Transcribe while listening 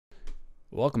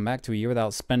Welcome back to A Year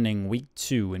Without Spending, week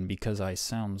 2, and because I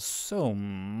sound so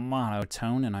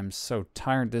monotone and I'm so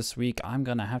tired this week, I'm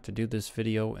gonna have to do this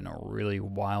video in a really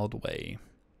wild way.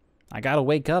 I gotta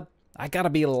wake up, I gotta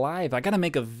be alive, I gotta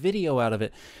make a video out of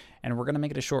it, and we're gonna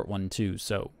make it a short one too,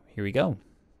 so here we go.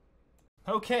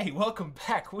 Okay, welcome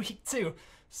back, week 2.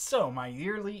 So, my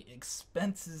yearly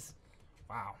expenses,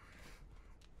 wow.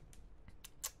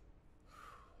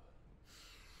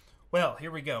 Well,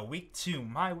 here we go. Week 2.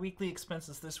 My weekly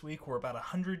expenses this week were about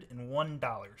 $101.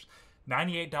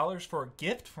 $98 for a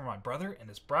gift for my brother and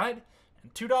his bride,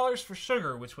 and $2 for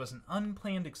sugar, which was an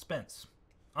unplanned expense.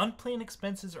 Unplanned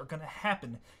expenses are going to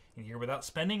happen in a year without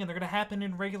spending, and they're going to happen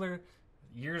in regular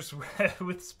years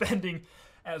with spending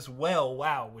as well.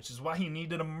 Wow, which is why you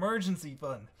need an emergency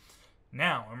fund.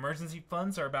 Now, emergency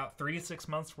funds are about 3 to 6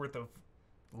 months worth of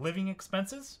living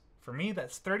expenses. For me,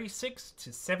 that's $3,600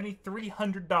 to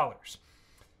 $7,300.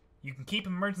 You can keep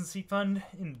an emergency fund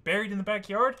buried in the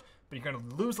backyard, but you're going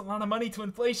to lose a lot of money to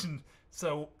inflation.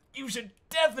 So you should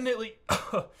definitely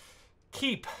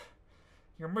keep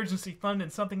your emergency fund in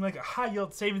something like a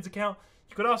high-yield savings account.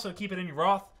 You could also keep it in your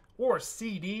Roth or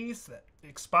CDs that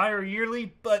expire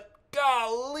yearly, but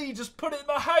golly, just put it in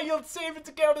a high-yield savings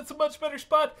account. It's a much better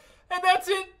spot. And that's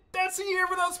it. That's a year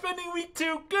without spending week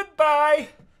 2. Goodbye.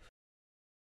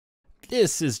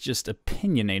 This is just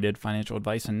opinionated financial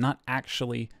advice and not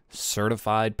actually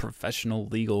certified professional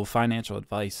legal financial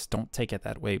advice. Don't take it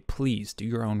that way. Please do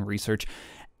your own research.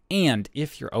 And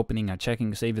if you're opening a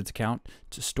checking savings account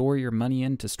to store your money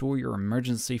in, to store your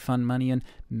emergency fund money in,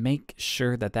 make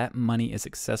sure that that money is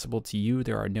accessible to you.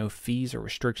 There are no fees or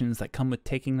restrictions that come with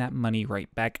taking that money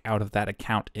right back out of that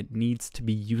account. It needs to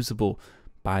be usable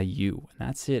by you. And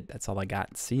that's it. That's all I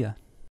got. See ya.